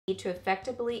to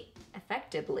effectively.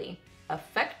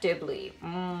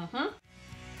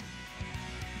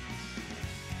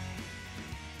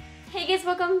 Hey guys,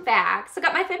 welcome back. So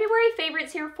got my February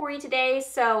favorites here for you today.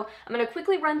 So I'm gonna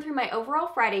quickly run through my overall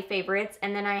Friday favorites,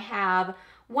 and then I have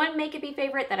one makeup-y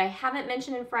favorite that I haven't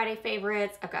mentioned in Friday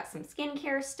favorites. I've got some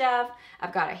skincare stuff,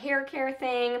 I've got a hair care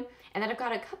thing, and then I've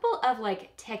got a couple of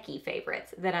like techie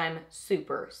favorites that I'm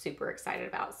super excited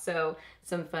about. So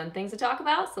some fun things to talk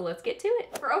about, so let's get to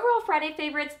it. For overall Friday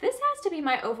favorites, this has to be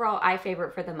my overall eye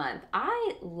favorite for the month.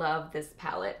 I love this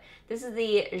palette. This is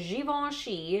the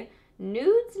Givenchy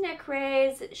Nudes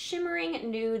Necres Shimmering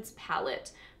Nudes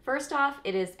palette. First off,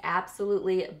 it is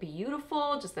absolutely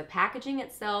beautiful. Just the packaging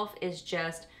itself is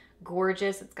just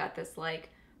gorgeous. It's got this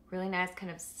like really nice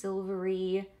kind of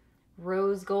silvery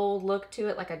rose gold look to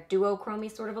it, like a duochrome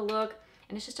sort of a look.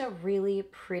 And it's just a really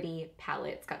pretty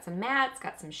palette. It's got some mattes,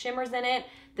 got some shimmers in it.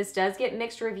 This does get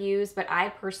mixed reviews, but I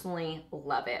personally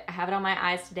love it. I have it on my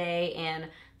eyes today, and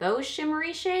those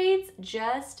shimmery shades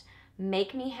just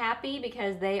make me happy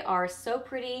because they are so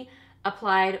pretty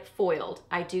applied foiled.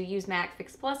 I do use MAC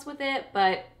Fix Plus with it,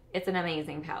 but it's an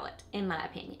amazing palette in my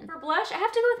opinion. For blush, I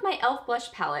have to go with my e.l.f.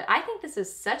 blush palette. I think this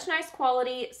is such nice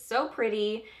quality, so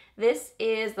pretty. This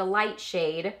is the light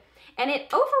shade, and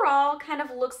it overall kind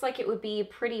of looks like it would be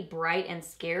pretty bright and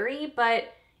scary,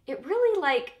 but it really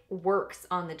like works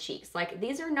on the cheeks. Like,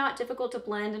 these are not difficult to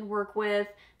blend and work with.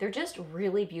 They're just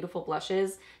really beautiful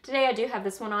blushes. Today I do have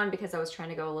this one on because I was trying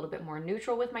to go a little bit more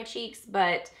neutral with my cheeks,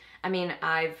 but I mean,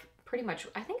 I think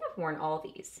I've worn all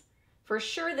these. For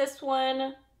sure this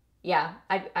one, yeah,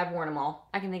 I've worn them all.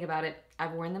 I can think about it.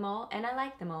 I've worn them all and I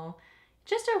like them all.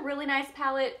 Just a really nice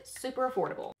palette, super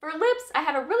affordable. For lips, I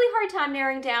had a really hard time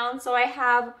narrowing down, so I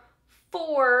have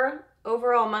 4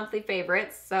 overall monthly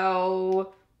favorites.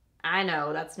 So I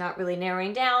know that's not really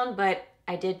narrowing down, but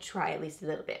I did try at least a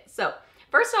little bit. So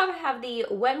first off, I have the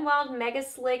Wet n Wild Mega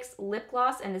Slicks lip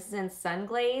gloss, and this is in Sun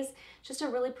Glaze. Just a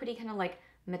really pretty kind of like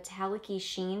metallic-y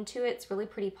sheen to it. It's really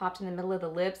pretty popped in the middle of the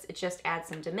lips. It just adds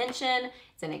some dimension.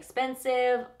 It's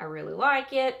inexpensive. I really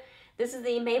like it. This is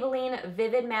the Maybelline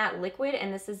Vivid Matte Liquid,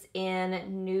 and this is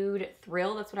in Nude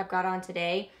Thrill. That's what I've got on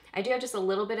today. I do have just a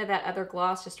little bit of that other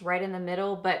gloss just right in the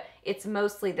middle, but it's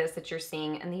mostly this that you're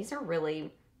seeing, and these are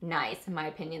really nice in my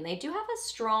opinion. They do have a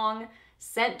strong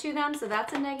scent to them, so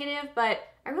that's a negative, but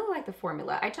I really like the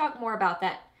formula. I talk more about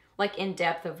that like in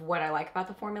depth of what I like about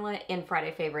the formula in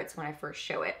Friday favorites when I first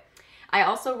show it. I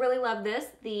also really love this,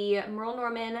 the Merle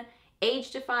Norman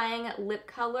Age Defying Lip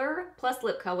Color plus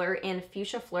Lip Color in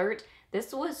Fuchsia Flirt.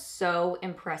 This was so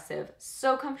impressive,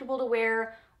 so comfortable to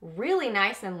wear, really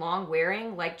nice and long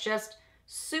wearing, like just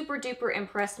super duper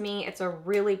impressed me. It's a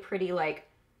really pretty, like,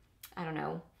 I don't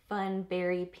know, fun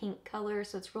berry pink color,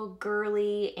 so it's real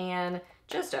girly and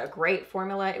just a great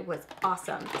formula. It was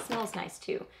awesome. It smells nice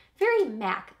too. Very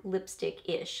MAC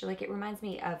lipstick-ish, like it reminds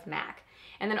me of MAC.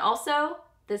 And then also,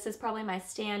 this is probably my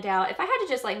standout. If I had to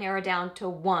just like narrow down to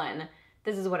one,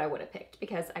 this is what I would have picked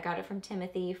because I got it from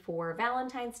Timothy for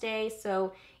Valentine's Day,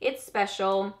 so it's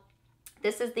special.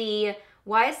 This is the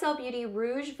YSL Beauty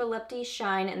Rouge Volupté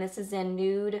Shine, and this is in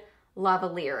Nude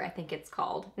Lavalier, I think it's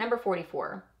called, number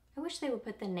 44. I wish they would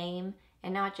put the name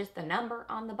and not just the number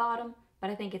on the bottom, but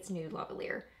I think it's Nude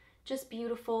Lavalier. Just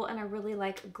beautiful, and I really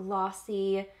like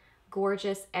glossy,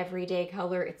 gorgeous everyday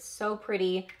color. It's so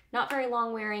pretty, not very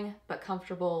long wearing, but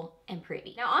comfortable and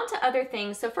pretty. Now on to other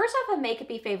things. So first off, a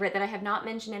makeup-y favorite that I have not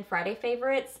mentioned in Friday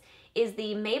favorites is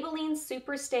the Maybelline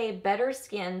Superstay Better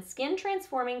Skin Skin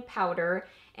Transforming Powder,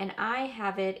 and I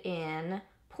have it in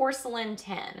Porcelain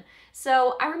 10.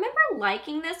 So I remember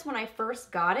liking this when I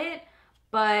first got it,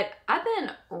 but I've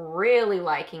been really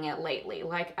liking it lately.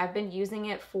 Like, I've been using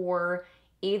it for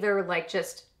either like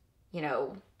just, you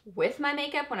know, with my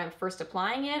makeup when I'm first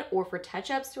applying it, or for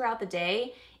touch-ups throughout the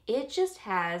day. It just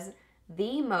has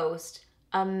the most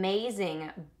amazing,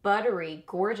 buttery,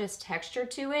 gorgeous texture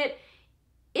to it.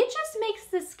 It just makes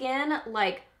the skin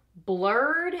like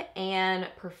blurred and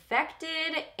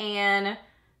perfected and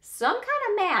some kind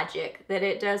of magic that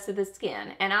it does to the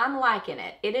skin, and I'm liking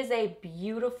it. It is a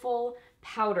beautiful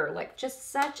powder, like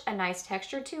just such a nice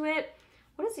texture to it.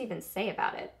 What does it even say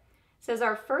about it? It says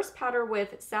our first powder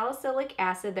with salicylic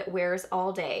acid that wears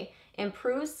all day,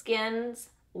 improves skin's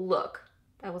look.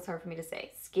 That was hard for me to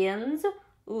say. Skin's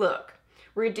look.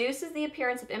 Reduces the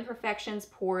appearance of imperfections,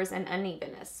 pores, and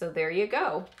unevenness. So there you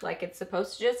go. Like, it's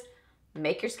supposed to just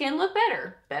make your skin look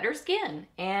better. Better skin.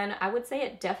 And I would say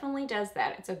it definitely does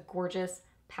that. It's a gorgeous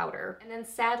powder. And then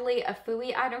sadly, a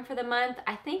Fooey item for the month.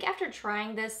 I think after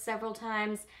trying this several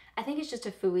times, I think it's just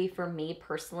a fooey for me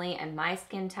personally and my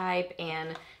skin type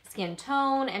and skin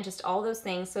tone and just all those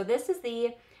things. So this is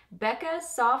the Becca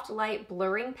Soft Light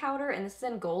Blurring Powder, and this is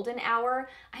in Golden Hour.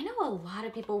 I know a lot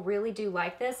of people really do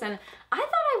like this, and I thought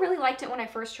I really liked it when I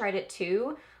first tried it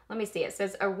too. Let me see, it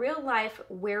says a real life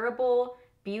wearable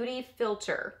beauty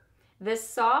filter. This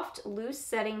soft, loose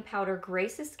setting powder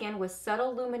graces skin with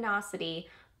subtle luminosity,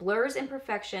 blurs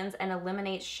imperfections, and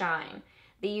eliminates shine.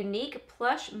 The unique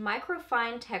plush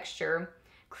microfine texture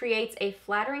creates a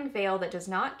flattering veil that does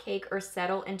not cake or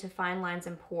settle into fine lines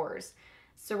and pores.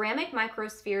 Ceramic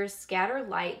microspheres scatter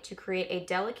light to create a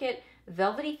delicate,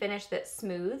 velvety finish that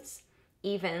smooths,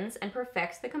 evens, and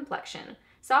perfects the complexion.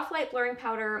 Soft light blurring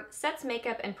powder sets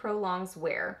makeup and prolongs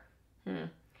wear.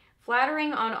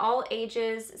 Flattering on all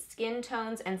ages, skin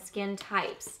tones, and skin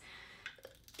types.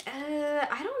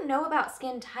 I don't know about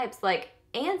skin types,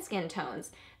 and skin tones.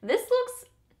 This looks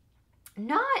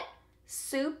not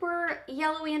super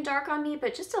yellowy and dark on me,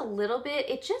 but just a little bit.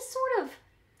 It just sort of,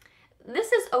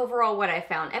 this is overall what I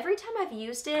found. Every time I've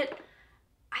used it,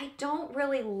 I don't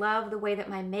really love the way that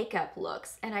my makeup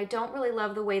looks, and I don't really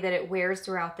love the way that it wears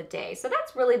throughout the day. So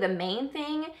that's really the main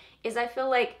thing, is I feel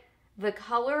like the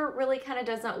color really kind of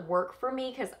doesn't work for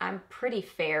me because I'm pretty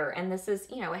fair, and this is,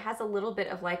 you know, it has a little bit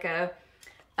of like a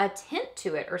tint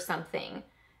to it or something.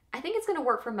 I think it's going to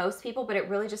work for most people, but it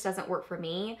really just doesn't work for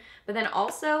me. But then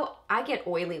also, I get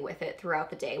oily with it throughout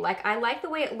the day. Like, I like the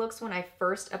way it looks when I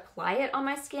first apply it on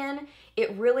my skin.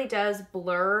 It really does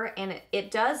blur, and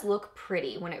it does look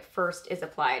pretty when it first is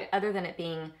applied, other than it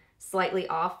being slightly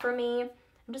off for me.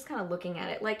 I'm just kind of looking at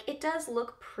it. Like, it does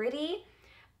look pretty,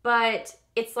 but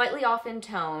it's slightly off in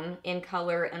tone, in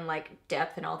color, and like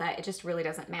depth and all that. It just really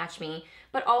doesn't match me.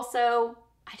 But also,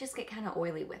 I just get kind of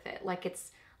oily with it. Like,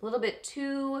 it's a little bit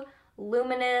too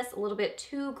luminous, a little bit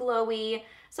too glowy.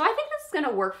 So I think this is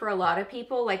gonna work for a lot of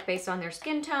people, like based on their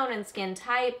skin tone and skin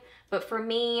type. But for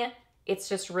me, it's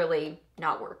just really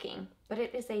not working. But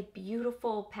it is a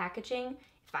beautiful packaging.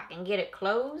 If I can get it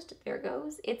closed, there it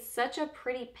goes. It's such a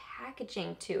pretty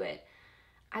packaging to it.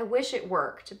 I wish it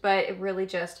worked, but it really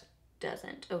just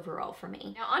doesn't overall for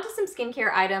me. Now onto some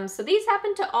skincare items. So these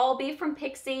happen to all be from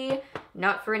Pixi,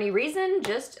 not for any reason,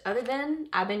 just other than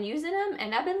I've been using them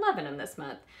and I've been loving them this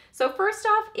month. So first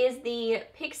off is the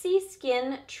Pixi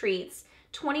Skin Treats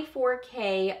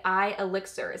 24K Eye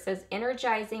Elixir. It says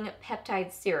Energizing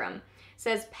Peptide Serum. It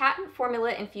says patent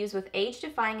formula infused with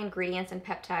age-defying ingredients and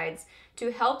peptides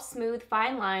to help smooth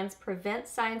fine lines, prevent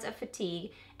signs of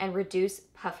fatigue, and reduce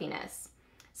puffiness.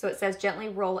 So it says gently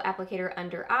roll applicator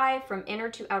under eye from inner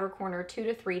to outer corner 2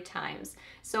 to 3 times.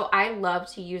 So I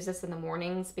love to use this in the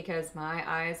mornings because my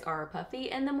eyes are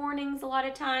puffy in the mornings a lot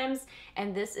of times.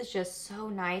 And this is just so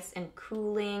nice and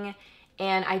cooling.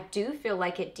 And I do feel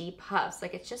like it depuffs.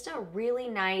 Like, it's just a really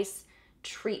nice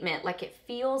treatment. Like, it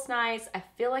feels nice. I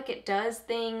feel like it does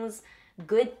things,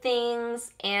 good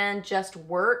things, and just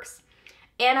works.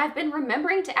 And I've been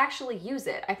remembering to actually use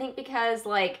it. I think because,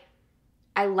 like,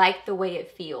 I like the way it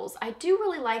feels. I do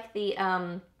really like the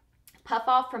Puff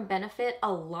Off from Benefit a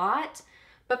lot,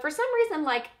 but for some reason,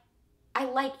 like, I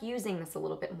like using this a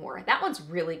little bit more. That one's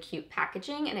really cute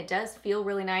packaging, and it does feel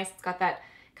really nice. It's got that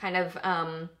kind of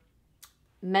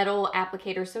metal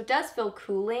applicator, so it does feel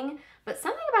cooling, but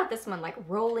something about this one, like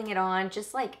rolling it on,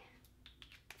 just like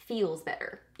feels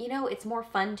better. You know, it's more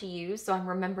fun to use, so I'm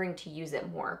remembering to use it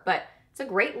more, but it's a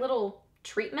great little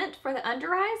treatment for the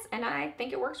under eyes, and I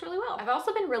think it works really well. I've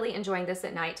also been really enjoying this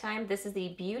at nighttime. This is the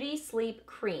Beauty Sleep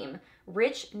Cream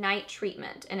Rich Night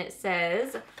Treatment, and it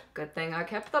says, good thing I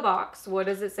kept the box. What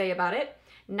does it say about it?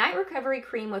 Night Recovery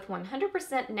Cream with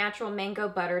 100% natural mango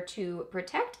butter to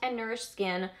protect and nourish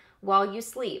skin while you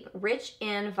sleep. Rich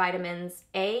in vitamins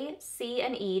A, C,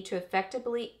 and E to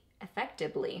effectively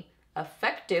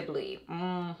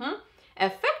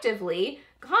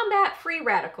combat free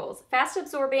radicals, fast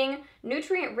absorbing,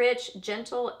 nutrient rich,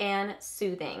 gentle, and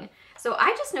soothing. So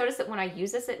I just noticed that when I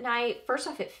use this at night, first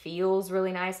off, it feels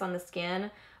really nice on the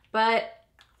skin, but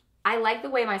I like the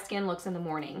way my skin looks in the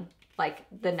morning. Like,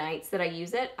 the nights that I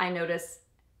use it, I notice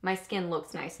my skin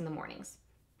looks nice in the mornings.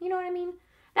 You know what I mean?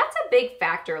 That's a big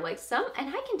factor. Like, and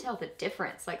I can tell the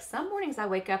difference. Like, some mornings I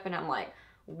wake up and I'm like,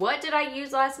 what did I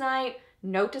use last night?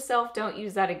 Note to self, don't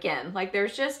use that again. Like,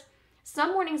 there's just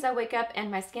some mornings I wake up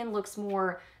and my skin looks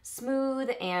more smooth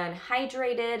and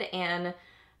hydrated and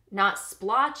not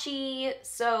splotchy.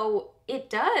 So it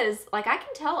does, like, I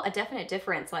can tell a definite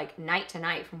difference, like, night to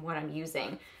night from what I'm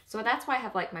using. So that's why I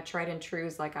have, like, my tried and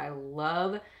trues. Like, I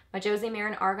love my Josie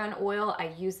Maran Argan Oil.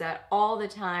 I use that all the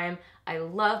time. I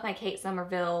love my Kate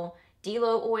Somerville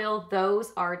Delo oil.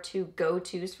 Those are two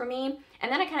go-tos for me.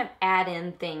 And then I kind of add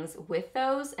in things with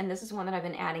those. And this is one that I've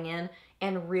been adding in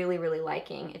and really, really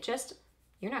liking. It just,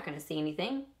 you're not going to see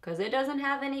anything because it doesn't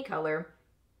have any color,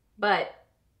 but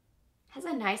has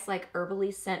a nice like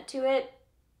herbally scent to it.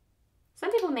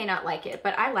 Some people may not like it,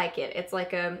 but I like it. It's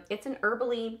like it's an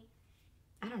herbally,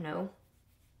 I don't know,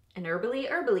 an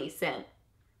herbally scent.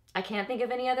 I can't think of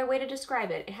any other way to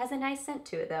describe it. It has a nice scent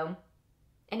to it though.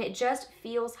 And it just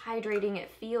feels hydrating.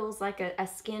 It feels like a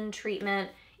skin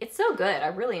treatment. It's so good. I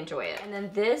really enjoy it. And then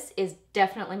this is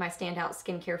definitely my standout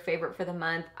skincare favorite for the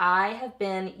month. I have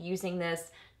been using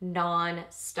this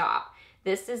non-stop.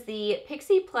 This is the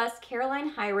Pixie Plus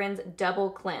Caroline Hirons Double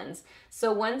Cleanse.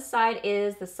 So one side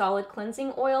is the solid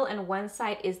cleansing oil and one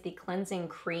side is the cleansing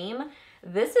cream.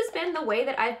 This has been the way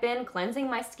that I've been cleansing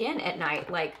my skin at night.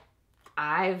 Like,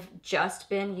 I've just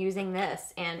been using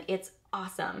this and it's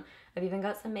awesome. I've even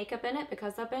got some makeup in it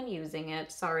because I've been using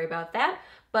it. Sorry about that.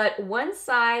 But one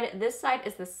side, this side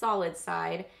is the solid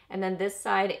side, and then this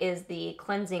side is the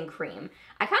cleansing cream.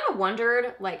 I kind of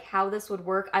wondered like how this would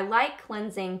work. I like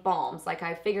cleansing balms. Like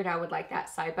I figured I would like that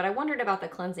side, but I wondered about the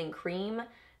cleansing cream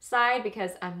side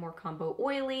because I'm more combo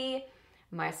oily.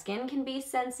 My skin can be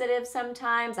sensitive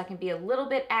sometimes. I can be a little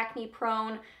bit acne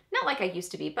prone. Not like I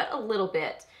used to be, but a little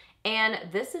bit. And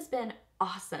this has been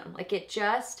awesome. Like it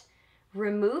just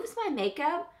removes my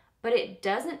makeup, but it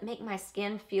doesn't make my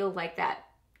skin feel like that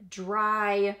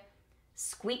dry,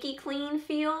 squeaky clean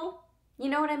feel. You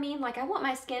know what I mean? Like I want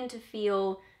my skin to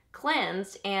feel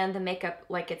cleansed and the makeup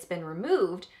like it's been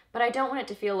removed, but I don't want it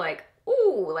to feel like,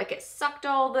 ooh, like it sucked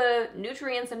all the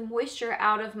nutrients and moisture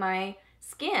out of my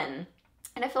skin.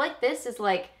 And I feel like this is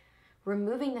like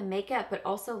removing the makeup, but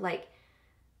also like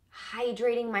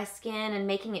hydrating my skin and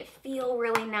making it feel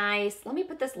really nice. Let me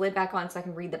put this lid back on so I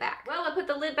can read the back. Well, I put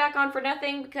the lid back on for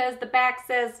nothing because the back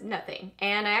says nothing.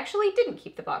 And I actually didn't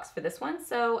keep the box for this one,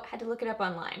 so I had to look it up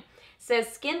online. It says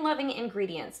skin loving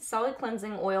ingredients: solid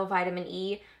cleansing oil, vitamin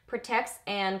E, protects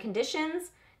and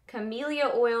conditions, camellia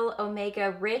oil,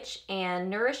 omega rich and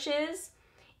nourishes,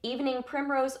 evening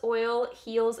primrose oil,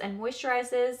 heals and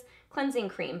moisturizes, cleansing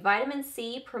cream, vitamin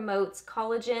C, promotes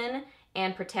collagen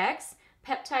and protects,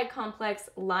 peptide complex,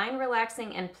 line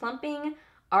relaxing and plumping,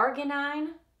 arginine,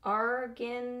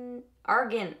 I'm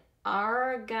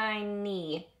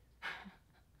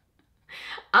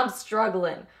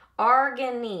struggling. I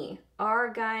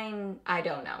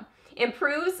don't know.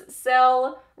 Improves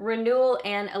cell renewal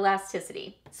and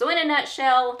elasticity. So in a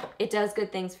nutshell, it does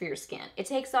good things for your skin. It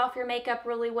takes off your makeup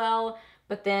really well,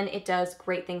 but then it does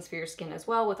great things for your skin as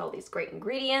well with all these great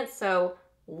ingredients. So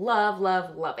love,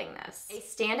 love, loving this. A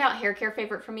standout hair care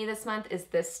favorite for me this month is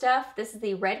this stuff. This is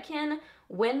the Redken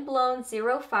Windblown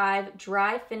 05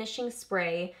 Dry Finishing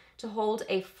Spray to hold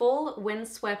a full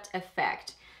windswept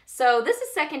effect. So this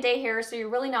is second day hair, so you're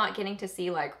really not getting to see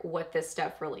like what this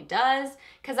stuff really does,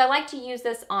 because I like to use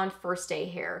this on first day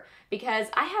hair because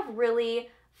I have really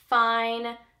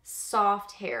fine,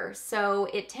 soft hair. So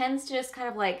it tends to just kind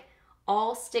of like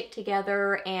all stick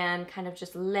together and kind of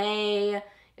just lay.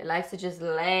 It likes to just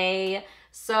lay.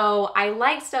 So I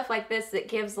like stuff like this that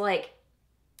gives like,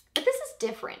 but this is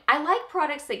different. I like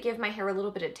products that give my hair a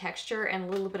little bit of texture and a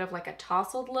little bit of like a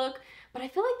tousled look, but I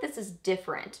feel like this is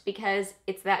different because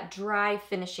it's that dry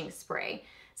finishing spray.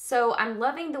 So I'm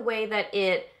loving the way that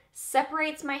it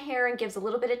separates my hair and gives a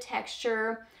little bit of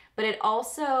texture, but it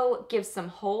also gives some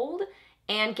hold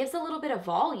and gives a little bit of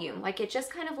volume. Like it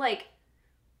just kind of like,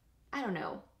 I don't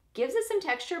know, gives it some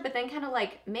texture, but then kind of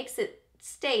like makes it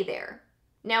stay there.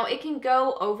 Now it can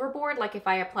go overboard, like if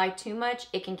I apply too much,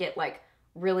 it can get like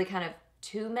really kind of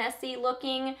too messy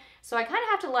looking. So I kind of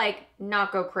have to like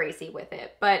not go crazy with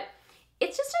it, but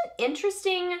it's just an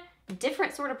interesting,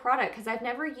 different sort of product because I've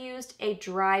never used a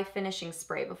dry finishing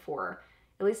spray before,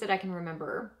 at least that I can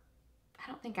remember. I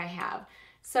don't think I have.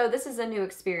 So this is a new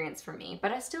experience for me,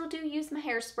 but I still do use my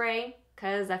hairspray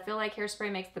because I feel like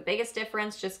hairspray makes the biggest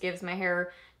difference, just gives my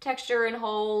hair texture and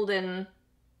hold, and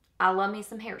I love me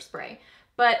some hairspray.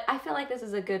 But I feel like this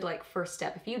is a good like first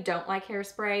step. If you don't like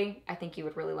hairspray, I think you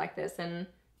would really like this and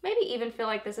maybe even feel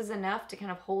like this is enough to kind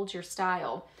of hold your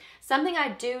style. Something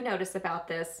I do notice about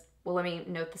this, well, let me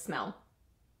note the smell.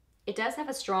 It does have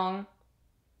a strong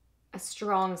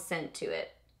scent to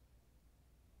it.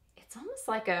 It's almost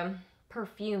like a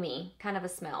perfumey kind of a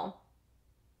smell.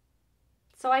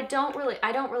 So I don't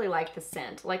really like the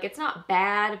scent. Like it's not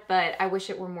bad, but I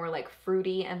wish it were more like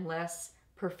fruity and less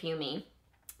perfumey.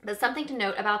 But something to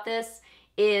note about this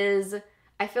is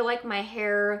I feel like my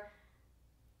hair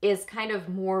is kind of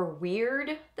more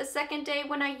weird the second day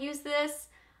when I use this.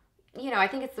 you know, I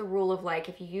think it's the rule of like,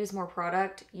 if you use more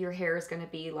product, your hair is going to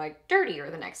be like dirtier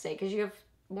the next day because you have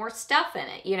more stuff in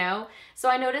it, you know? So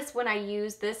I noticed when I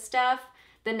use this stuff,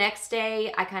 the next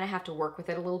day I kind of have to work with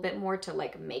it a little bit more to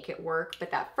like make it work.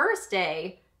 But that first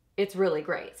day, it's really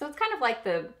great. So it's kind of like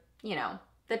the, you know,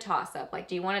 the toss up. Like,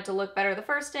 do you want it to look better the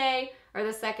first day or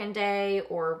the second day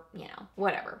or, you know,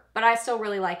 whatever. But I still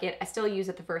really like it. I still use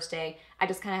it the first day. I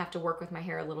just kind of have to work with my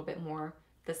hair a little bit more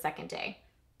the second day.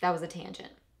 That was a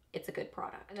tangent. It's a good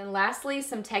product. And then lastly,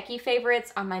 some techie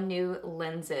favorites are my new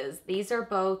lenses. These are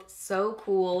both so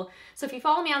cool. So if you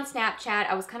follow me on Snapchat,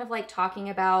 I was kind of like talking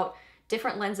about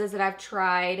different lenses that I've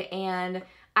tried, and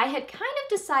I had kind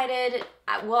of decided,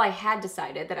 well, I had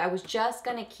decided that I was just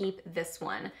gonna keep this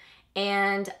one.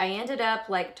 And I ended up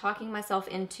like talking myself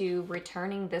into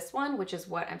returning this one, which is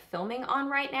what I'm filming on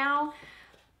right now.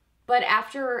 But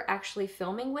after actually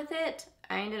filming with it,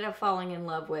 I ended up falling in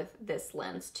love with this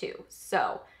lens too.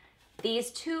 So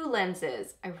these two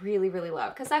lenses I really, really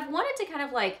love because I've wanted to kind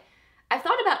of like, I've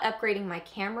thought about upgrading my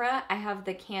camera. I have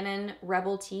the Canon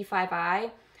Rebel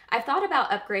T5i. I've thought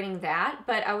about upgrading that,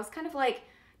 but I was kind of like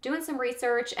doing some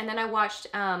research, and then I watched,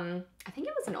 I think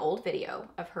it was an old video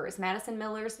of hers, Madison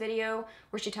Miller's video,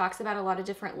 where she talks about a lot of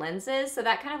different lenses. So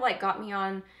that kind of like got me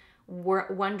on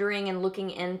wondering and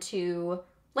looking into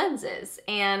lenses.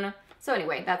 And so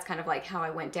anyway, that's kind of like how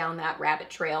I went down that rabbit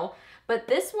trail. But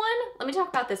this one, let me talk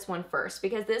about this one first,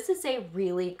 because this is a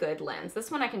really good lens.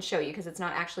 This one I can show you because it's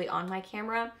not actually on my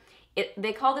camera.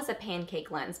 They call this a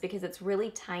pancake lens because it's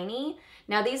really tiny.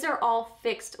 Now these are all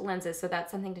fixed lenses, so that's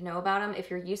something to know about them. If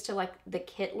you're used to like the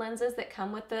kit lenses that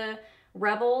come with the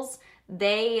Rebels,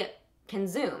 they can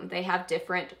zoom. They have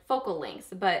different focal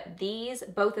lengths, but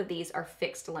both of these are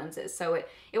fixed lenses. So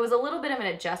it was a little bit of an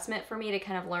adjustment for me to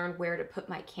kind of learn where to put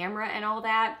my camera and all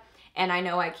that. And I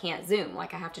know I can't zoom,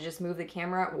 like I have to just move the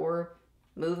camera or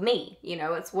move me, you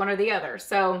know, it's one or the other.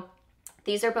 So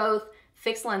these are both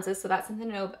fixed lenses, so that's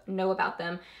something to know about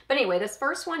them. But anyway, this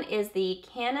first one is the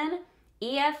Canon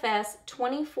EFS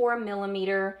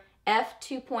 24mm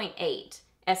f2.8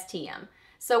 STM.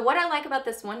 So what I like about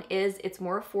this one is it's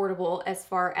more affordable as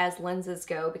far as lenses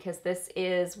go because this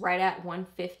is right at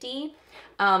 $150.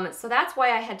 So that's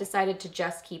why I had decided to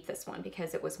just keep this one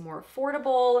because it was more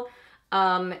affordable.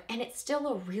 And it's still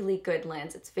a really good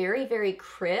lens. It's very, very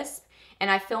crisp. And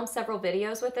I filmed several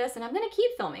videos with this, and I'm gonna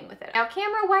keep filming with it. Now,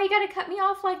 camera, why you gotta cut me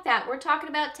off like that? We're talking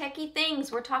about techie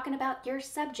things. We're talking about your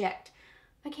subject.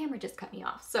 My camera just cut me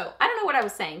off. So I don't know what I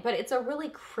was saying, but it's a really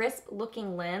crisp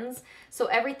looking lens. So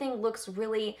everything looks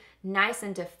really nice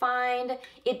and defined.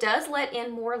 It does let in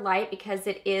more light because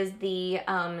it is the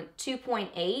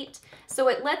 2.8. So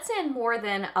it lets in more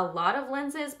than a lot of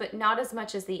lenses, but not as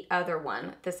much as the other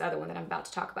one, this other one that I'm about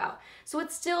to talk about. So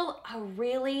it's still a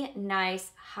really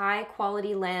nice, high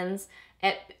quality lens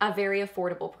at a very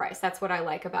affordable price. That's what I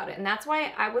like about it. And that's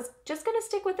why I was just gonna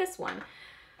stick with this one.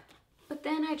 But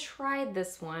then I tried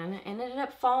this one and ended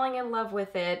up falling in love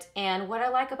with it. And what I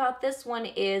like about this one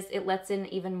is it lets in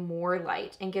even more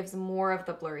light and gives more of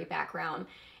the blurry background.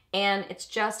 And it's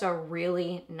just a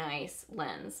really nice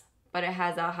lens, but it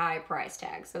has a high price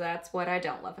tag. So that's what I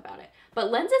don't love about it. But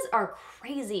lenses are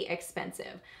crazy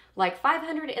expensive. Like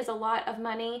 $500 is a lot of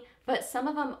money, but some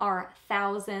of them are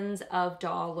thousands of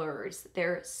dollars.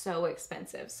 They're so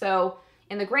expensive. So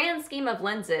in the grand scheme of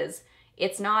lenses,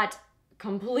 it's not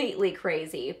completely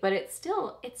crazy, but it's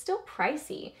still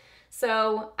pricey.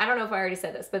 So I don't know if I already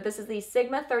said this, but this is the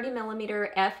Sigma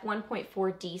 30mm f1.4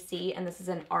 DC, and this is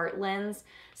an art lens.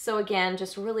 So again,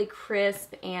 just really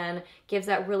crisp and gives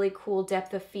that really cool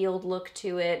depth of field look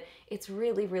to it. It's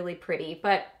really, really pretty.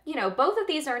 But you know, both of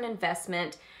these are an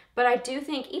investment, but I do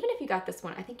think even if you got this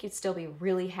one, I think you'd still be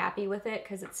really happy with it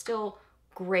because it's still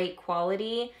great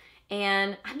quality.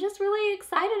 And I'm just really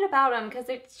excited about them because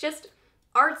it's just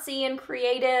artsy and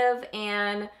creative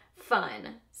and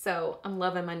fun. So I'm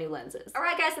loving my new lenses. All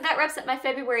right guys, so that wraps up my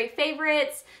February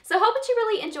favorites. So I hope that you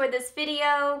really enjoyed this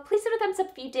video. Please hit a thumbs up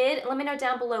if you did. And let me know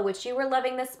down below what you were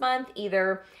loving this month,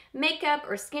 either makeup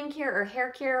or skincare or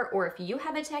hair care, or if you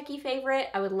have a techie favorite.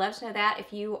 I would love to know that.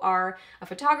 If you are a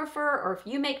photographer or if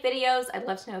you make videos, I'd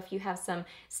love to know if you have some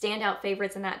standout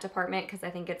favorites in that department because I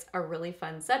think it's a really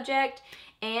fun subject.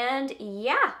 And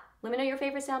yeah, let me know your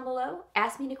favorites down below.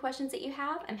 Ask me any questions that you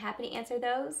have. I'm happy to answer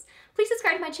those. Please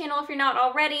subscribe to my channel if you're not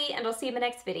already, and I'll see you in the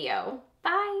next video.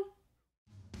 Bye!